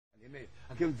Amen.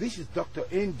 Again, this is Dr.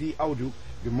 N.D. Audu,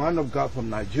 the man of God from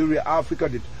Nigeria, Africa,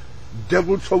 the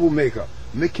devil troublemaker,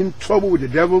 making trouble with the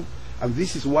devil. And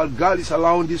this is what God is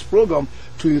allowing this program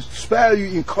to inspire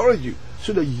you, encourage you,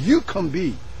 so that you can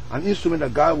be an instrument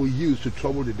that God will use to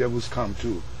trouble the devil's camp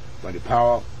too, by the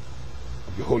power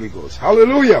of the Holy Ghost.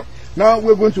 Hallelujah. Now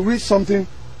we're going to read something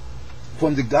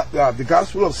from the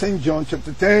Gospel of St. John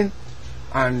chapter 10.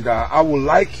 And I would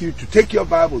like you to take your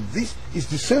Bible. This is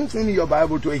the same thing in your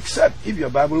Bible to accept. If your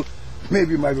Bible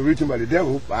maybe might be written by the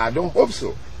devil, but I don't hope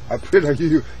so. I pray that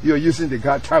you're using the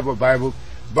God type of Bible.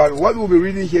 But what we'll be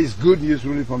reading here is good news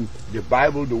really from the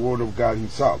Bible, the Word of God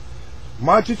Himself.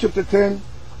 Matthew chapter 10,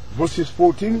 verses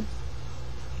 14,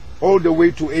 all the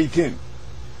way to 18.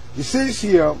 It says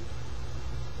here,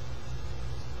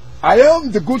 I am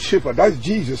the good shepherd. That's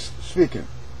Jesus speaking.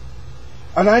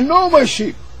 And I know my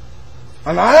sheep.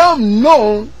 And I am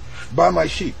known by my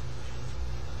sheep,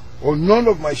 or none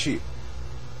of my sheep.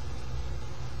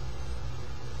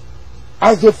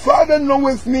 As the Father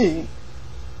knoweth me,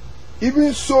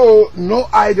 even so know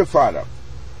I the Father.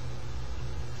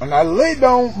 And I lay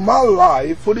down my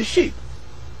life for the sheep.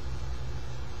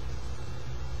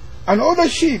 And other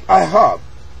sheep I have,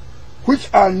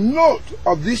 which are not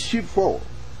of this sheepfold.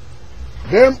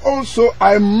 Them also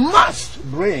I must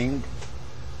bring,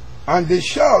 and they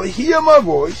shall hear my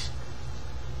voice,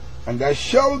 and there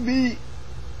shall be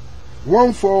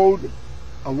one fold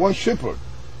and one shepherd.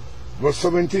 Verse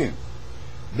 17.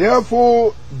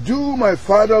 Therefore do my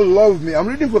Father love me. I'm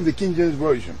reading from the King James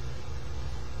Version.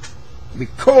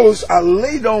 Because I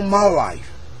lay down my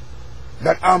life,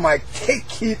 that I might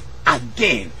take it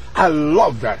again. I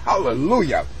love that.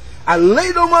 Hallelujah. I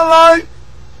lay down my life,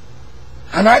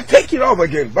 and I take it up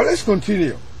again. But let's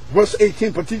continue. Verse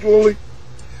 18 particularly.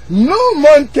 No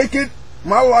man taketh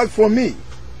my life from me,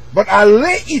 but I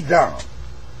lay it down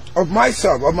of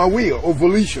myself, of my will, of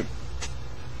volition.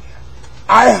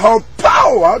 I have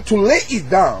power to lay it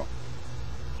down,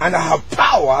 and I have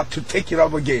power to take it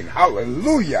up again.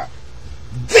 Hallelujah.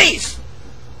 This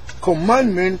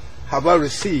commandment have I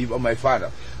received of my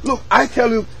Father. Look, I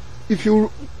tell you, if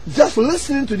you just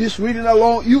listening to this reading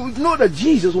along, you know that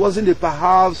Jesus wasn't a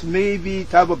perhaps, maybe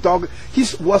type of talk. He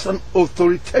was an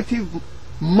authoritative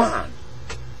man,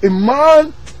 a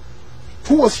man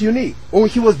who was unique, or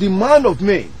he was the man of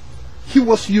men. He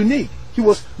was unique. He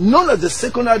was none of the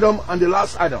second Adam and the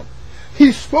last Adam.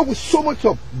 He spoke with so much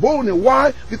of boldness.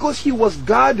 Why? Because he was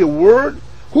God the Word,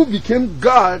 who became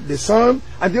God the Son,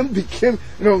 and then became,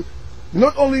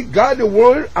 not only God the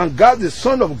Word and God the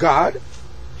Son of God,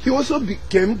 he also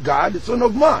became God the Son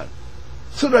of Man.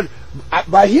 So that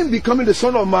by him becoming the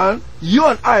Son of Man, you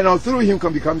and I now through him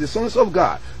can become the sons of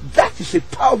God. That is a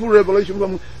powerful revelation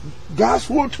from God's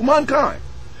word to mankind.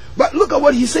 But look at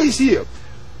what he says here.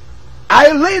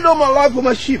 I laid down my life for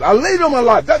my sheep. I laid down my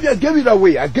life. That means I gave it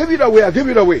away. I gave it away. I gave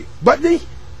it away. But then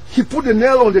he put the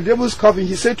nail on the devil's coffin.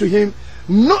 He said to him,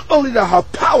 not only that I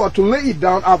have power to lay it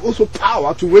down, I have also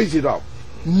power to raise it up.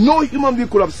 No human being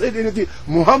could have said anything.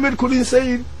 Muhammad couldn't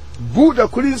say it. Buddha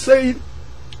couldn't say it.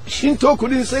 Shinto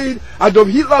couldn't say it. Adolf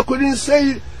Hitler couldn't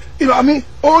say it.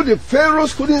 All the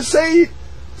pharaohs couldn't say it.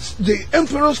 The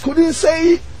emperors couldn't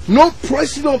say it. No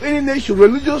president of any nation,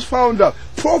 religious founder,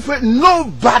 prophet,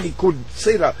 nobody could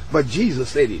say that. But Jesus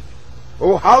said it.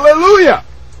 Oh, hallelujah.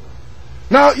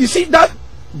 Now, you see, that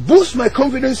boosts my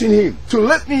confidence in him to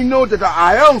let me know that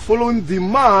I am following the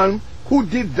man who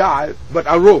did die but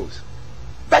arose.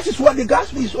 That is what the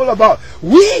gospel is all about.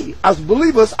 We, as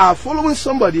believers, are following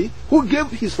somebody who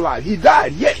gave his life. He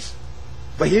died, yes.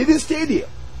 But he didn't stay there.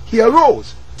 He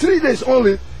arose. 3 days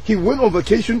only, he went on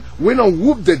vacation, went and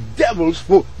whooped the devils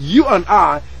for you and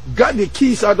I, got the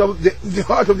keys out of the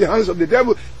heart of the hands of the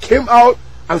devil, came out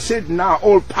and said, now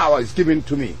all power is given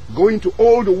to me. Go into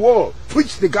all the world,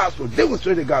 preach the gospel,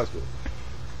 demonstrate the gospel.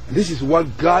 And this is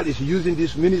what God is using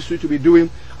this ministry to be doing.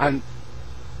 And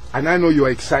I know you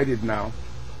are excited now.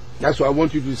 That's why I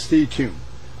want you to stay tuned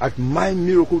at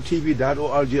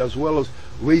mymiracletv.org as well as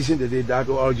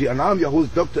raisingtheday.org. And I'm your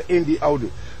host, Dr. N.D.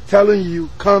 Audu, telling you,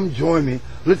 come join me.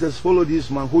 Let us follow this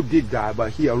man who did die,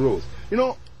 but he arose.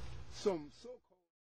 Some